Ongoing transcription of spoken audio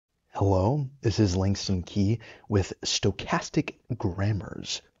Hello, this is Langston Key with Stochastic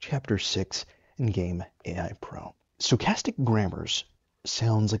Grammars, Chapter 6 in Game AI Pro. Stochastic grammars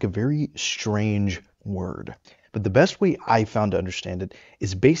sounds like a very strange word, but the best way I found to understand it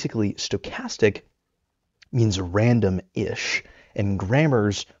is basically stochastic means random-ish, and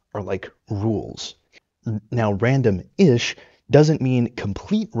grammars are like rules. Now, random-ish doesn't mean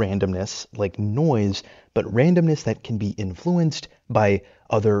complete randomness like noise, but randomness that can be influenced by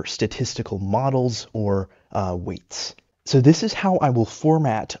other statistical models or weights. So this is how I will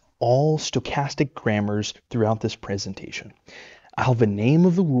format all stochastic grammars throughout this presentation. I'll have a name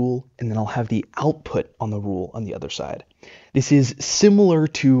of the rule, and then I'll have the output on the rule on the other side. This is similar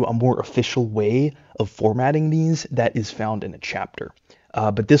to a more official way of formatting these that is found in a chapter,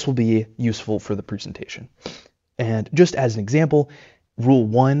 but this will be useful for the presentation. And just as an example, rule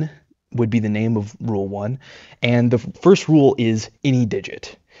 1 would be the name of rule 1, and the first rule is any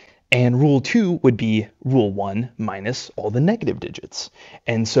digit. And rule 2 would be rule 1 minus all the negative digits.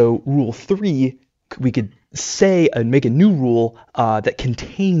 And so rule 3, we could say and make a new rule that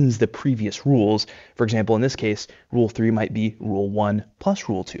contains the previous rules. For example, in this case, rule 3 might be rule 1 plus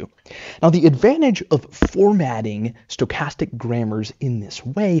rule 2. Now, the advantage of formatting stochastic grammars in this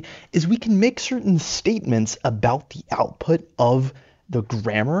way is we can make certain statements about the output of the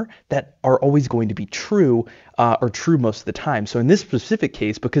grammar that are always going to be true or true most of the time. So in this specific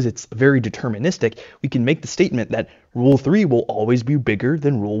case, because it's very deterministic, we can make the statement that rule 3 will always be bigger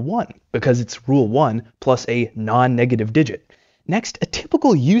than rule 1 because it's rule 1 plus a non-negative digit. Next, a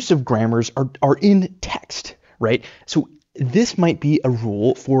typical use of grammars are in text, right? So this might be a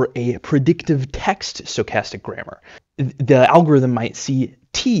rule for a predictive text stochastic grammar. The algorithm might see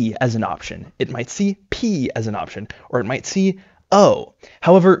T as an option. It might see P as an option, or it might see O.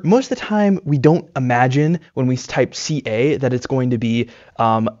 However, most of the time we don't imagine when we type Ca that it's going to be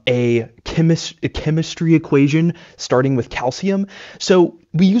a chemistry equation starting with calcium. So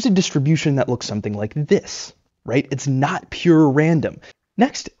we use a distribution that looks something like this, right? It's not pure random.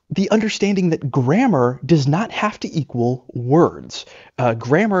 Next, the understanding that grammar does not have to equal words.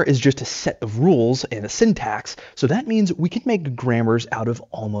 Grammar is just a set of rules and a syntax, so that means we can make grammars out of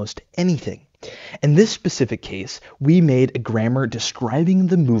almost anything. In this specific case, we made a grammar describing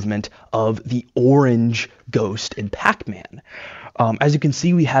the movement of the orange ghost in Pac-Man. As you can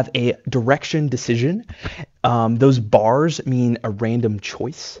see, we have a direction decision. Those bars mean a random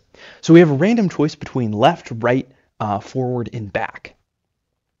choice. So we have a random choice between left, right, forward, and back.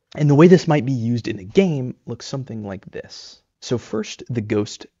 And the way this might be used in a game looks something like this. So first, the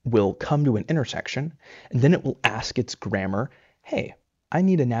ghost will come to an intersection, and then it will ask its grammar, hey, I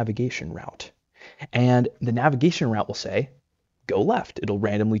need a navigation route. And the navigation route will say, go left. It'll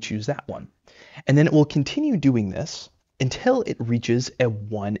randomly choose that one. And then it will continue doing this until it reaches a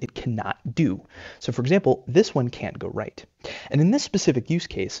one it cannot do. So for example, this one can't go right. And in this specific use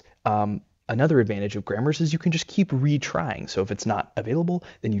case, another advantage of grammars is you can just keep retrying. So if it's not available,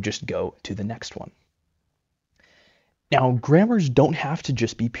 then you just go to the next one. Now, grammars don't have to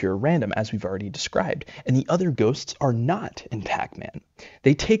just be pure random, as we've already described, and the other ghosts are not in Pac-Man.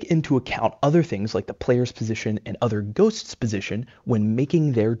 They take into account other things like the player's position and other ghosts' position when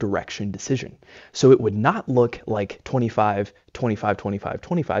making their direction decision. So it would not look like 25, 25, 25,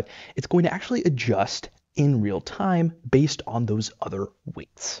 25. It's going to actually adjust in real time based on those other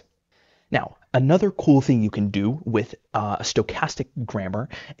weights. Now, another cool thing you can do with a stochastic grammar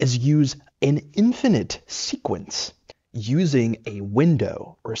is use an infinite sequence. Using a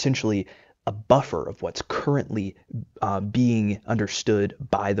window, or essentially a buffer of what's currently being understood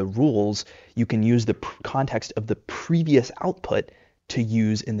by the rules, you can use the context of the previous output to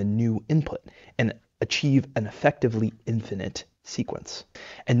use in the new input and achieve an effectively infinite sequence.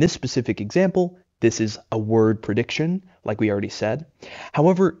 In this specific example, this is a word prediction, like we already said.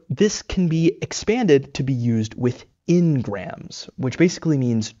 However, this can be expanded to be used with n-grams, which basically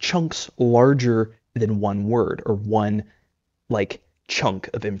means chunks larger than one word or one chunk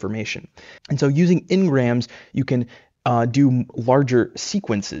of information. And so using n-grams, you can do larger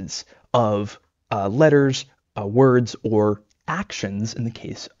sequences of letters, words, or actions in the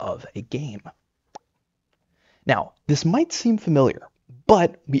case of a game. Now, this might seem familiar,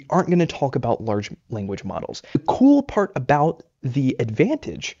 but we aren't going to talk about large language models. The cool part about the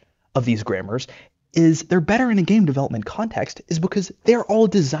advantage of these grammars is they're better in a game development context is because they're all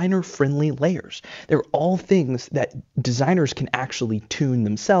designer-friendly layers. They're all things that designers can actually tune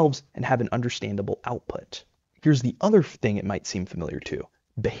themselves and have an understandable output. Here's the other thing it might seem familiar to,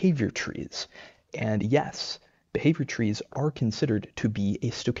 behavior trees. And yes, behavior trees are considered to be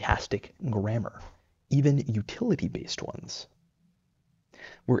a stochastic grammar, even utility-based ones.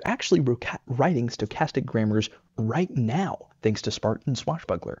 We're actually writing stochastic grammars right now, thanks to Spartan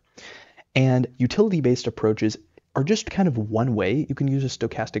Swashbuckler. And utility-based approaches are just kind of one way you can use a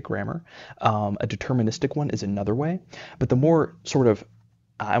stochastic grammar. A deterministic one is another way. But the more sort of,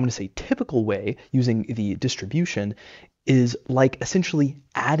 I want to say, typical way using the distribution is like essentially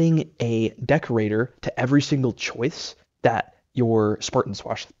adding a decorator to every single choice that your Spartan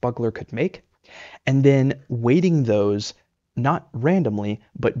Swashbuckler could make, and then weighting those not randomly,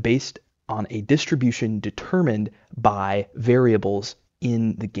 but based on a distribution determined by variables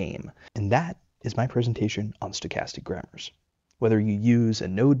in the game. And that is my presentation on stochastic grammars. Whether you use a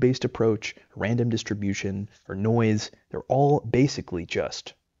node-based approach, random distribution, or noise, they're all basically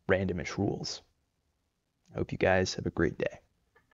just randomish rules. I hope you guys have a great day.